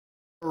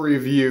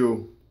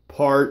Review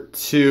part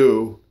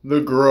 2,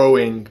 the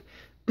growing.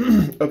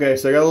 Okay,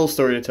 so I got a little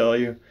story to tell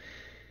you.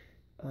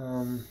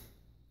 Um,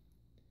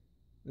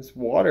 this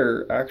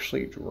water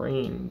actually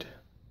drained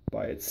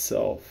by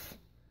itself,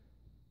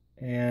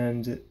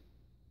 and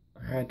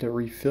I had to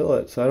refill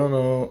it. So I don't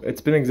know.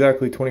 It's been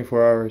exactly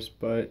 24 hours,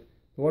 but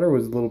the water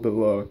was a little bit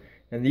low,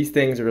 and these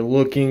things are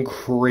looking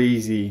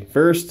crazy.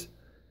 First,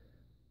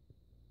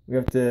 we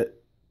have to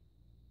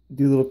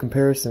do a little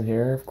comparison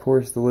here. Of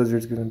course, the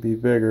lizard's going to be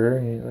bigger.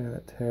 Hey, look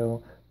at that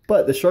tail.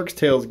 But the shark's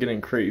tail is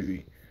getting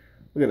crazy.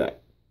 Look at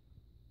that.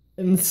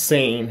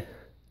 Insane.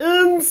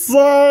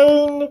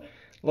 Insane!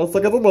 Let's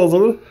look at the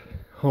lizard.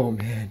 Oh,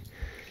 man.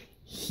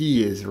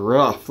 He is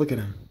rough. Look at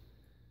him.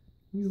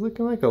 He's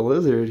looking like a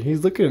lizard.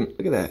 He's looking,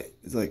 look at that.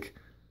 He's like,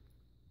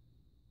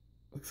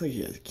 looks like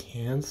he has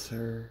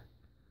cancer.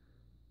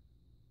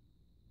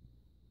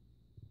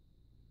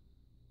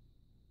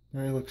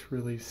 Now he looks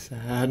really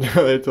sad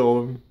now I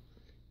told him.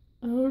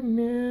 Oh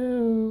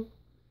no.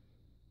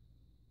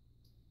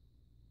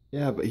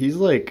 Yeah, but he's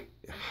like,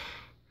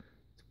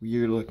 it's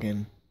weird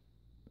looking.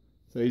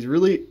 So he's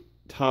really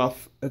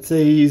tough. I'd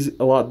say he's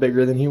a lot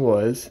bigger than he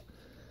was.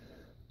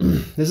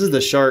 This is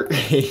the shark.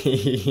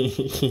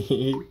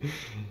 He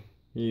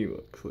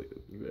looks like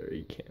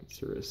very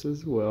cancerous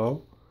as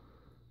well.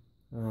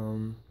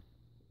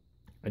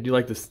 I do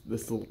like this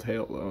little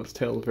tail though. His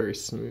tail is very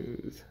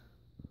smooth.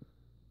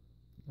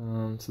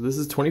 So this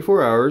is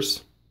 24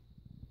 hours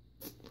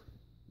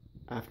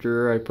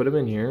after I put them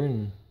in here,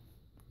 and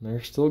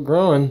they're still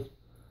growing.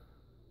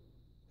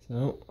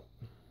 So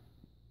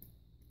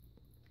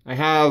I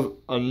have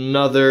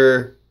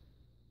another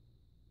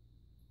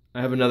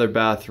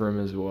bathroom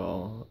as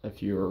well,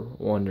 if you're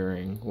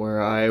wondering,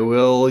 where I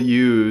will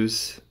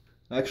use,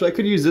 actually I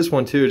could use this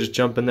one too, just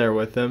jump in there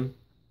with them.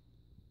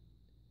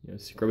 You know,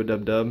 scrub a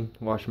dub dub,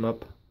 wash them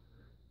up.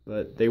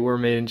 But they were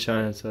made in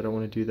China, so I don't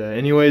want to do that.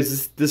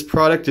 Anyways, this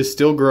product is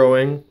still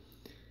growing.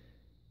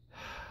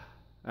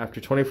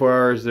 After 24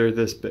 hours, they're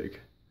this big.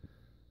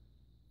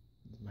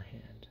 My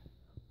hand.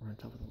 We're on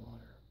top of the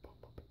water.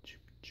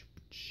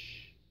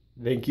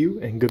 Thank you,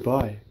 and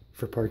goodbye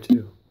for part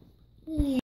 2.